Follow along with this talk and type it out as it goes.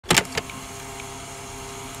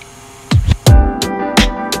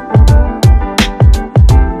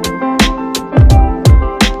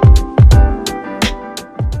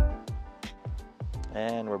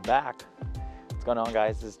back. What's going on,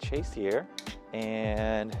 guys? This is Chase here,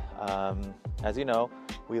 and as you know,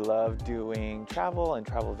 we love doing travel and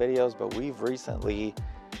travel videos, but we've recently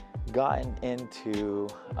gotten into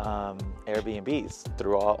Airbnbs.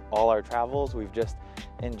 Through all our travels, we've just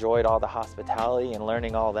enjoyed all the hospitality and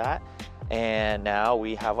learning all that, and now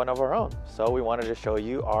we have one of our own. So we wanted to show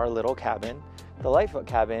you our little cabin, the Lightfoot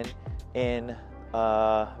Cabin in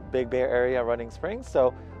Big Bear area, Running Springs.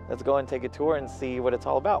 So let's go and take a tour and see what it's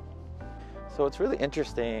all about. So what's really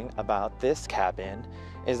interesting about this cabin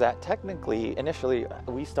is that technically, initially,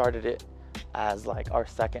 we started it as like our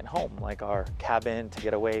second home, like our cabin to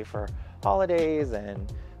get away for holidays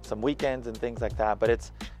and some weekends and things like that. But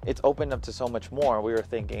it's opened up to so much more. We were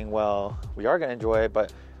thinking, well, we are gonna enjoy it,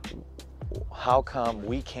 but how come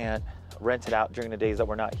we can't rent it out during the days that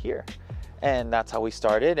we're not here? And that's how we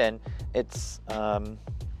started, and it's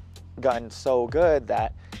gotten so good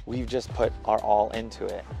that we've just put our all into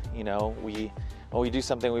it. You know, when we do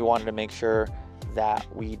something, we wanted to make sure that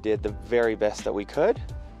we did the very best that we could,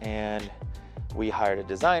 and we hired a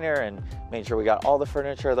designer and made sure we got all the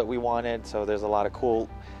furniture that we wanted. So there's a lot of cool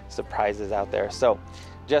surprises out there. So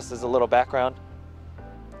just as a little background,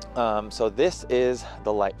 so this is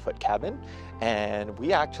the Lightfoot Cabin, and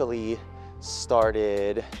we actually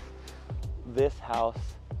started this house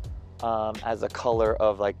as a color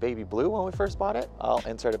of like baby blue when we first bought it. I'll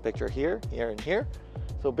insert a picture here, and here.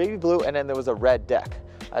 So baby blue, and then there was a red deck.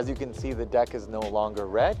 As you can see, the deck is no longer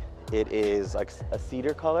red. It is like a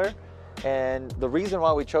cedar color. And the reason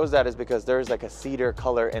why we chose that is because there's like a cedar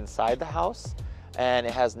color inside the house, and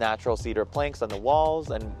it has natural cedar planks on the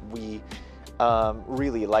walls, and we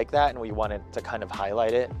really like that, and we wanted to kind of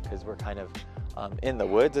highlight it because we're kind of in the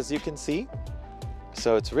woods, as you can see.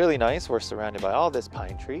 So it's really nice. We're surrounded by all this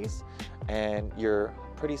pine trees, and you're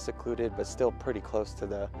pretty secluded, but still pretty close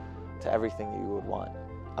to everything you would want.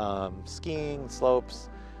 Skiing, slopes,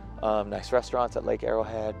 nice restaurants at Lake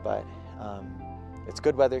Arrowhead, but it's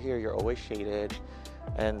good weather here. You're always shaded,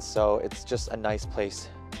 and so it's just a nice place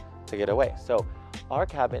to get away. So our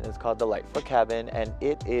cabin is called the Lightfoot Cabin, and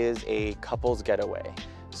it is a couple's getaway.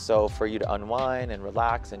 So for you to unwind and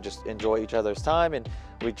relax and just enjoy each other's time, and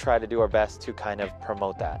we try to do our best to kind of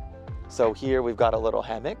promote that. So here we've got a little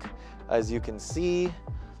hammock. As you can see,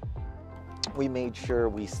 we made sure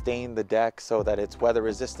we stained the deck so that it's weather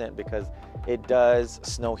resistant, because it does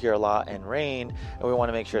snow here a lot and rain, and we want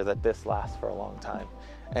to make sure that this lasts for a long time.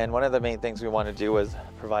 And one of the main things we want to do is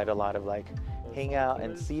provide a lot of like hangout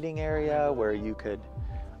and seating area where you could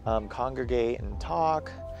congregate and talk.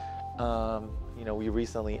 You know, we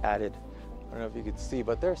recently added, I don't know if you could see,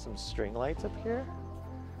 but there's some string lights up here.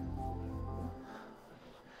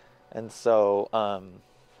 And so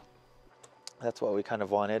that's what we kind of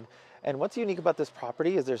wanted. And what's unique about this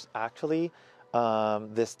property is there's actually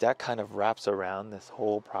this deck kind of wraps around this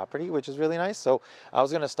whole property, which is really nice. So I was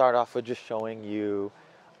going to start off with just showing you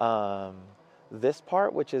this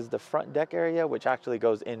part, which is the front deck area, which actually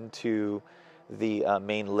goes into the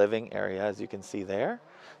main living area, as you can see there.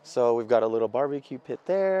 So we've got a little barbecue pit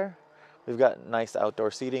there. We've got nice outdoor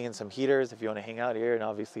seating and some heaters if you want to hang out here, and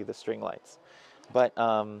obviously the string lights. But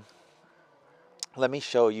let me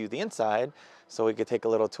show you the inside so we could take a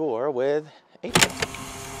little tour with April.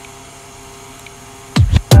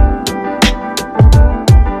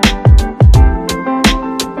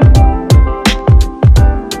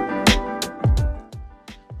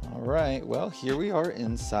 All right, well, here we are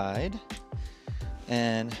inside.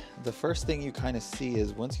 And the first thing you kind of see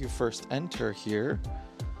is once you first enter here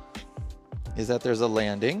is that there's a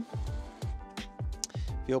landing.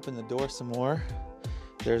 If you open the door some more,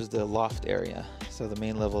 there's the loft area. So the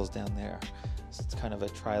main level is down there. So it's kind of a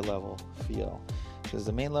tri-level feel. So there's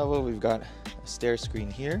the main level. We've got a stair screen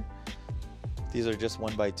here. These are just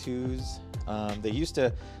 1x2s. They used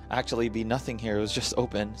to actually be nothing here. It was just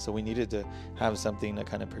open. So we needed to have something to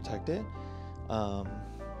kind of protect it.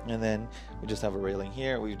 And then we just have a railing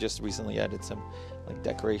here. We've just recently added some like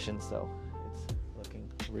decorations, so it's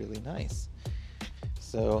looking really nice.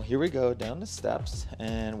 So here we go down the steps,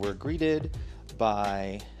 and we're greeted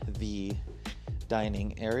by the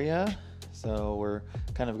dining area. So we're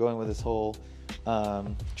kind of going with this whole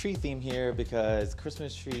tree theme here because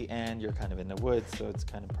Christmas tree, and you're kind of in the woods, so it's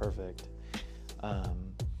kind of perfect.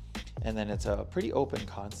 And then it's a pretty open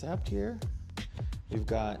concept here. We've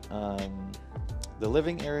got the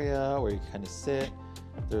living area where you kind of sit.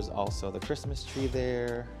 There's also the Christmas tree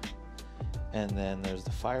there, and then there's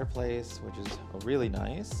the fireplace, which is really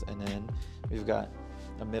nice. And then we've got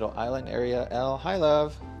a middle island area. Elle, hi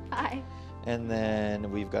love. Hi. And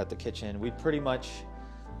then we've got the kitchen. We pretty much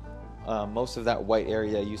most of that white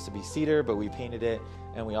area used to be cedar, but we painted it,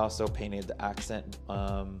 And we also painted the accent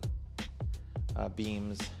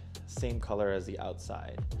beams same color as the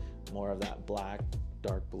outside, more of that black,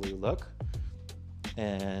 dark blue look.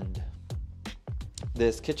 And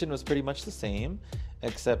this kitchen was pretty much the same,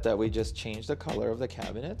 except that we just changed the color of the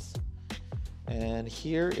cabinets. And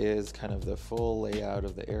here is kind of the full layout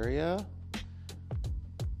of the area.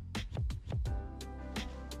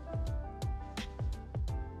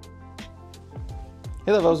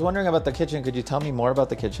 Hey, love, I was wondering about the kitchen. Could you tell me more about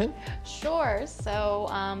the kitchen? Sure. So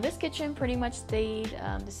this kitchen pretty much stayed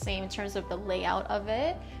the same in terms of the layout of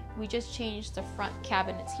it. We just changed the front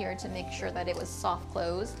cabinets here to make sure that it was soft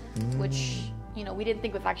close, which, you know, we didn't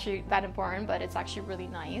think was actually that important, but it's actually really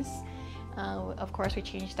nice. Of course, we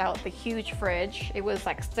changed out the huge fridge. It was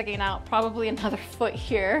like sticking out probably another foot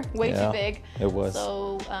here, way too big. It was.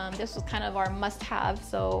 So this was kind of our must-have.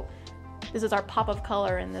 So this is our pop of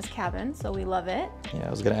color in this cabin, so we love it. Yeah, I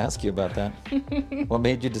was gonna ask you about that. What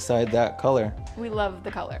made you decide that color? We love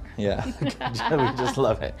the color. Yeah, we just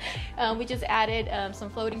love it. We just added some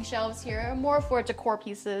floating shelves here, more for decor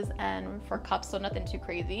pieces and for cups, so nothing too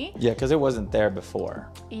crazy. Yeah, because it wasn't there before.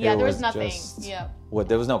 Yeah, there was nothing. Yeah. What?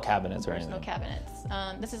 There was no cabinets or anything. There's no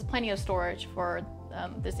cabinets. This is plenty of storage for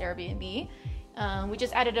this Airbnb. We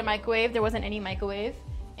just added a microwave. There wasn't any microwave.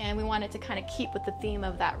 And we wanted to kind of keep with the theme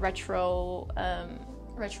of that retro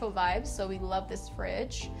vibe, so we love this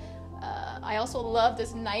fridge. I also love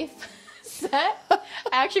this knife set. I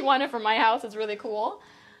actually want it for my house. It's really cool.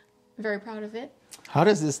 I'm very proud of it. How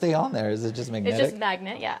does this stay on there? Is it just magnetic? It's just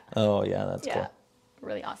magnet, yeah. Oh yeah, that's cool.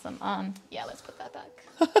 Really awesome. Yeah, let's put that back.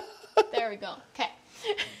 There we go. Okay.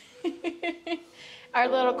 Our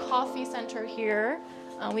little coffee center here.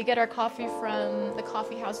 We get our coffee from the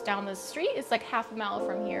coffee house down the street. It's like half a mile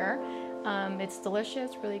from here. It's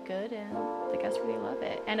delicious, really good, and the guests really love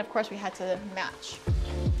it. And of course, we had to match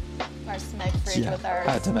our Smeg fridge with our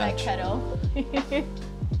Smeg kettle.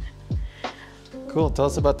 Cool. Tell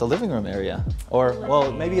us about the living room area, or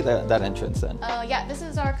well, maybe that entrance then. Yeah, this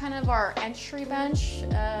is our kind of our entry bench.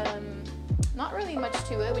 Not really much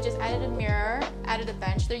to it. We just added a mirror, added a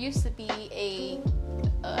bench. There used to be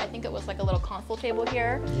I think it was like a little console table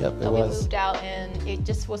here. Yep, we moved out and it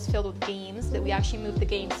just was filled with games, but we actually moved the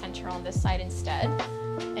game center on this side instead.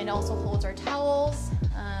 And it also holds our towels,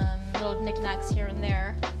 little knickknacks here and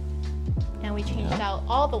there. And we changed out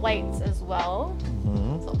all the lights as well.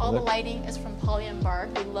 So all the lighting is from poly and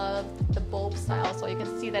bark. We love the bulb style, so you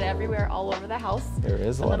can see that everywhere all over the house. There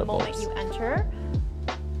is a lot of bulbs. The moment you enter.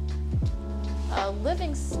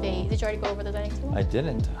 Living space. Did you already go over the dining table? I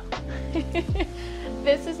didn't.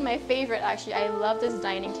 This is my favorite, actually. I love this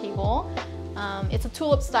dining table. It's a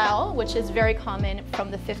tulip style, which is very common from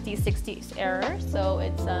the 50s, 60s era. So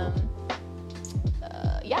it's,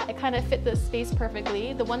 yeah, it kind of fit the space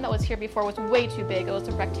perfectly. The one that was here before was way too big. It was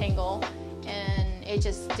a rectangle, and it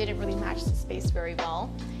just didn't really match the space very well.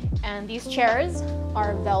 And these chairs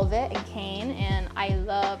are velvet and cane, and I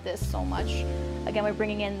love this so much. Again, we're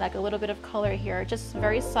bringing in like a little bit of color here, just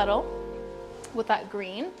very subtle with that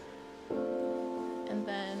green. And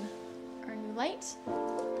then our new light.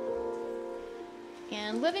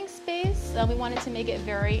 And living space, we wanted to make it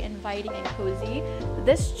very inviting and cozy.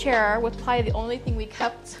 This chair was probably the only thing we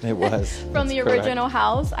kept from the original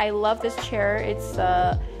house. I love this chair. It's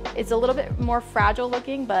a little bit more fragile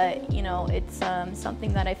looking, but you know, it's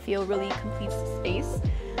something that I feel really completes the space.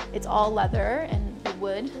 It's all leather and the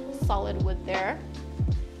wood, solid wood there.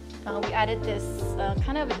 We added this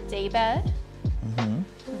kind of a day bed.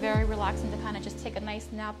 Very relaxing to kind of just take a nice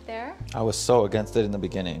nap there. I was so against it in the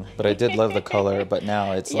beginning, but I did love the color, but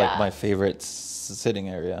now it's like my favorite sitting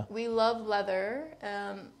area. We love leather.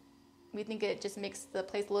 We think it just makes the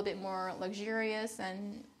place a little bit more luxurious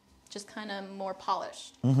and just kind of more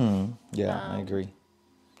polished. Yeah, I agree.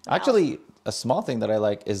 Actually, a small thing that I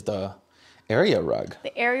like is the area rug.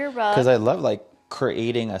 The area rug. Because I love like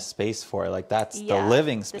creating a space for it. Like that's the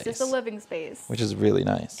living space. This is the living space. Which is really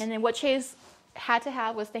nice. And then what Chase had to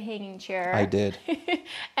have was the hanging chair. I did.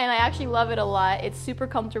 And I actually love it a lot. It's super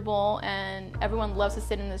comfortable and everyone loves to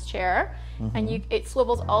sit in this chair. And it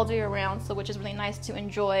swivels all the way around, so which is really nice to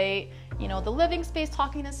enjoy, you know, the living space,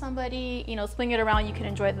 talking to somebody, you know, swing it around, you can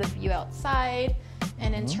enjoy the view outside.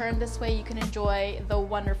 And in turn, this way you can enjoy the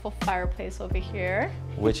wonderful fireplace over here.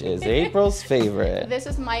 Which is April's favorite. This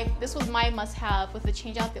was my must-have, was to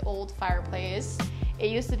change out the old fireplace. It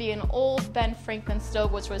used to be an old Ben Franklin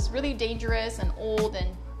stove, which was really dangerous and old and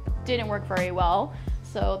didn't work very well.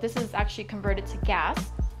 So this is actually converted to gas.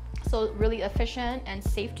 So really efficient and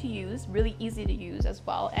safe to use, really easy to use as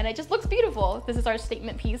well. And it just looks beautiful. This is our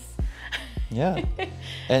statement piece. Yeah.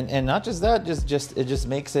 And not just that, it just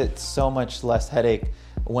makes it so much less headache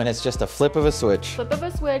when it's just a flip of a switch. Flip of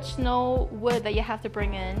a switch, no wood that you have to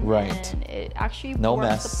bring in. Right. And it actually no works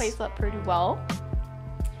mess. the place up pretty well.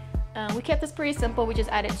 We kept this pretty simple. We just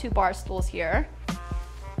added 2 bar stools here.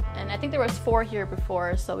 And I think there was 4 here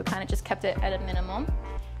before, so we kind of just kept it at a minimum.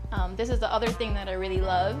 This is the other thing that I really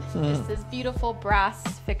love. It's this beautiful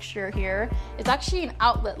brass fixture here. It's actually an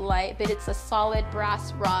outlet light, but it's a solid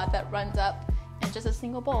brass rod that runs up and just a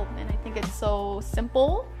single bulb. And I think it's so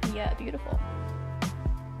simple, yet beautiful.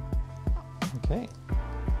 Okay.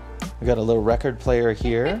 We got a little record player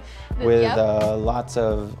here with lots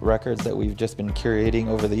of records that we've just been curating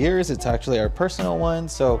over the years. It's actually our personal one,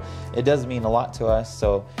 so it does mean a lot to us.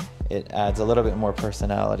 So it adds a little bit more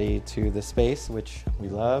personality to the space, which we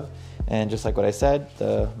love. And just like what I said,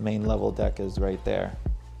 the main level deck is right there.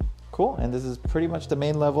 Cool, and this is pretty much the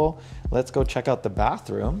main level. Let's go check out the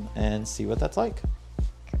bathroom and see what that's like.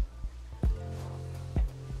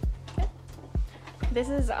 This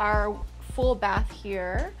is our full bath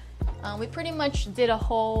here. We pretty much did a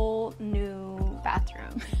whole new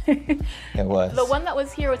bathroom. It was. The one that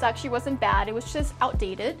was here wasn't bad. It was just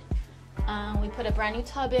outdated. We put a brand new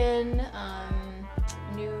tub in,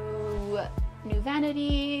 new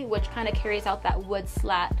vanity, which kind of carries out that wood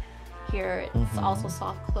slat here. It's also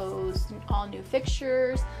soft closed, all new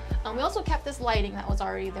fixtures. We also kept this lighting that was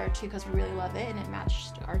already there too because we really love it and it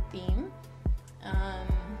matched our theme.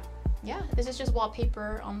 Yeah, this is just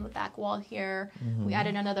wallpaper on the back wall here. We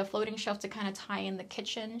added another floating shelf to kind of tie in the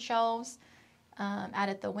kitchen shelves.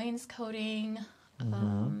 Added the wainscoting,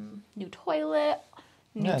 new toilet,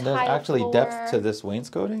 new yeah, tile there's actually floor. depth to this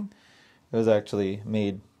wainscoting. It was actually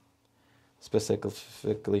made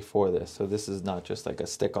specifically for this, so this is not just like a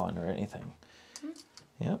stick-on or anything.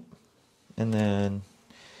 Yep. And then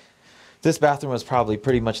this bathroom was probably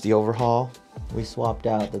pretty much the overhaul. We swapped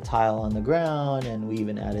out the tile on the ground, and we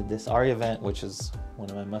even added this Aria vent, which is one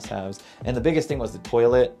of my must-haves. And the biggest thing was the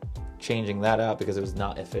toilet, changing that out because it was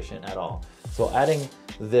not efficient at all. So adding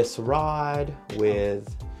this rod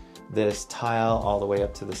with this tile all the way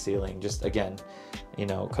up to the ceiling, just again, you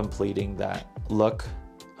know, completing that look.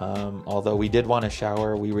 Although we did want a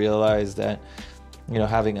shower, we realized that, you know,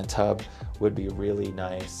 having a tub would be really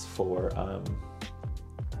nice for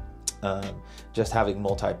just having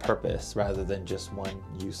multi-purpose rather than just one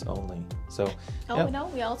use only. So no,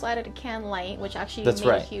 we also added a can light, which actually made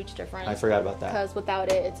a huge difference. I forgot about that. Because without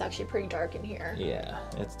it, it's actually pretty dark in here. Yeah,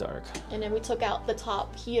 it's dark. And then we took out the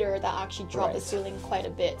top heater that actually dropped the ceiling quite a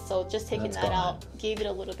bit. So just taking that out gave it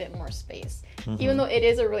a little bit more space. Even though it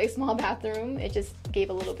is a really small bathroom, it just gave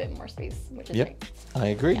a little bit more space, which is great. I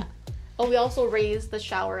agree. Yeah. Oh, we also raised the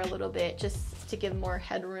shower a little bit just to give more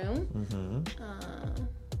headroom.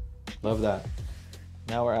 Love that.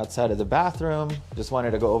 Now we're outside of the bathroom. Just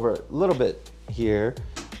wanted to go over a little bit here.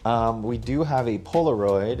 We do have a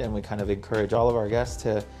Polaroid, and we kind of encourage all of our guests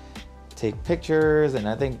to take pictures. And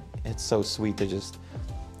I think it's so sweet to just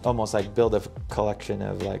almost like build a collection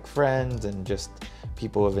of like friends and just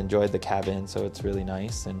people who have enjoyed the cabin. So it's really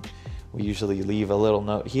nice. And we usually leave a little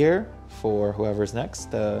note here for whoever's next.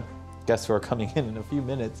 The guests who are coming in a few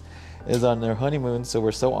minutes is on their honeymoon, so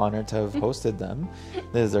we're so honored to have hosted them.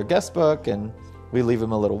 This is their guest book, and we leave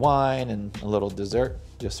them a little wine and a little dessert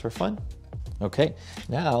just for fun. Okay,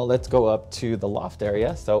 now let's go up to the loft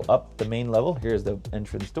area. So up the main level, here's the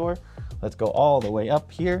entrance door. Let's go all the way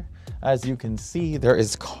up here. As you can see, there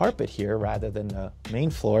is carpet here rather than the main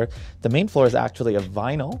floor. The main floor is actually a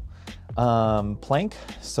vinyl plank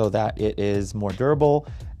so that it is more durable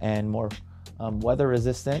and more weather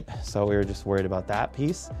resistant. So we were just worried about that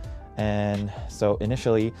piece. And so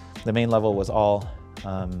initially the main level was all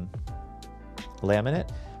laminate,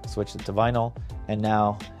 switched it to vinyl, and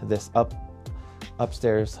now this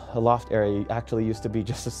upstairs loft area actually used to be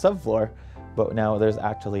just a subfloor, but now there's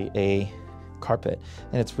actually a carpet,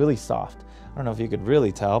 and it's really soft. I don't know if you could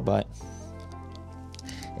really tell, but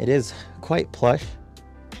it is quite plush.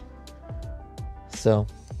 So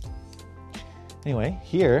anyway,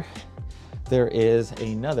 here there is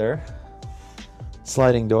another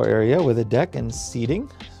sliding door area with a deck and seating,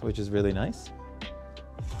 which is really nice.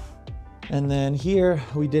 And then here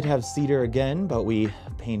we did have cedar again, but we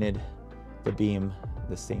painted the beam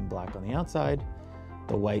the same black on the outside,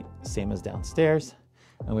 the white same as downstairs,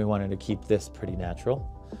 and we wanted to keep this pretty natural.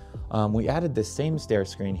 We added the same stair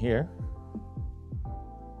screen here,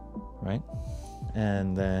 right?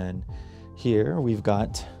 And then here we've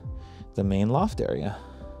got the main loft area.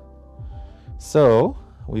 So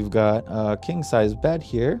we've got a king-size bed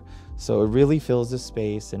here, so it really fills the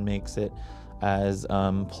space and makes it as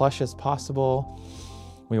plush as possible.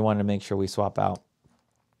 We wanted to make sure we swap out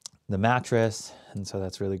the mattress And so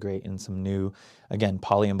that's really great. And some new, again,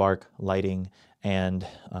 poly and bark lighting and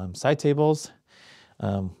side tables,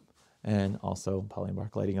 and also poly and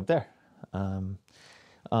bark lighting up there.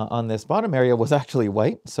 On this bottom area was actually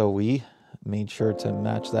white, so we made sure to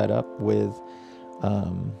match that up with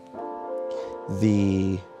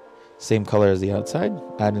the same color as the outside,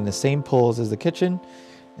 adding the same pulls as the kitchen,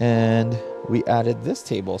 and we added this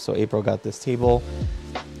table. So April got this table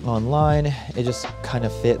online. It just kind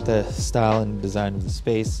of fit the style and design of the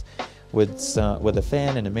space with a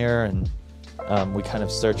fan and a mirror, and we kind of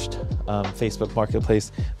searched Facebook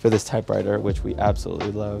Marketplace for this typewriter, which we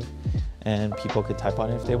absolutely love, and people could type on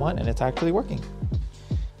it if they want, and it's actually working.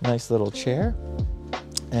 Nice little chair,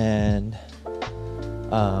 and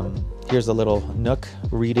here's a little nook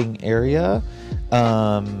reading area.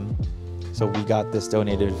 So we got this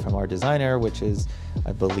donated from our designer, which is,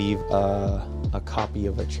 I believe, a copy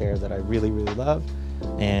of a chair that I really, really love,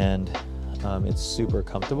 and it's super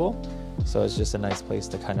comfortable. So it's just a nice place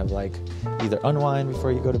to kind of like either unwind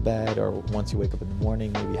before you go to bed, or once you wake up in the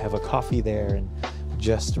morning, maybe have a coffee there and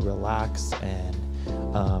just relax and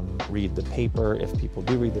read the paper, if people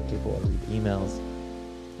do read the paper, or read emails.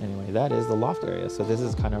 Anyway, that is the loft area. So this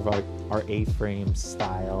is kind of our A-frame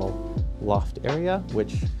style loft area,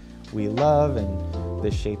 which we love, and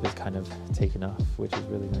this shape is kind of taken off, which is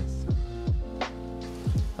really nice.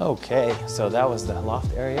 Okay, so that was the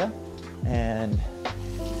loft area, and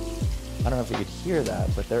I don't know if you could hear that,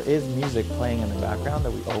 but there is music playing in the background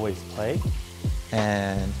that we always play,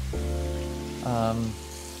 and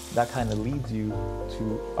that kind of leads you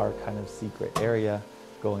to our kind of secret area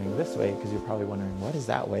going this way, because you're probably wondering, what is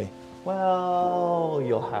that way? Well,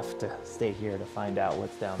 you'll have to stay here to find out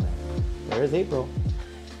what's down there. There is April,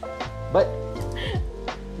 but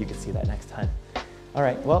you can see that next time. All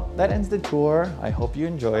right, well, that ends the tour. I hope you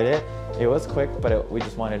enjoyed it. It was quick, but we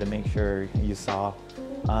just wanted to make sure you saw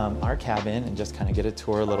our cabin and just kind of get a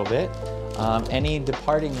tour a little bit. Any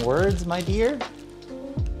departing words, my dear?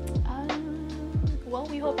 Well,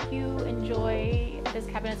 we hope you enjoy this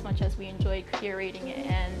cabin as much as we enjoy curating it,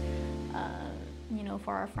 and you know,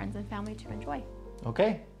 for our friends and family to enjoy.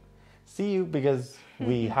 Okay. See you, because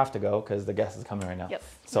we have to go because the guest is coming right now. Yep.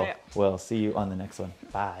 So we'll see you on the next one.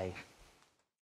 Bye.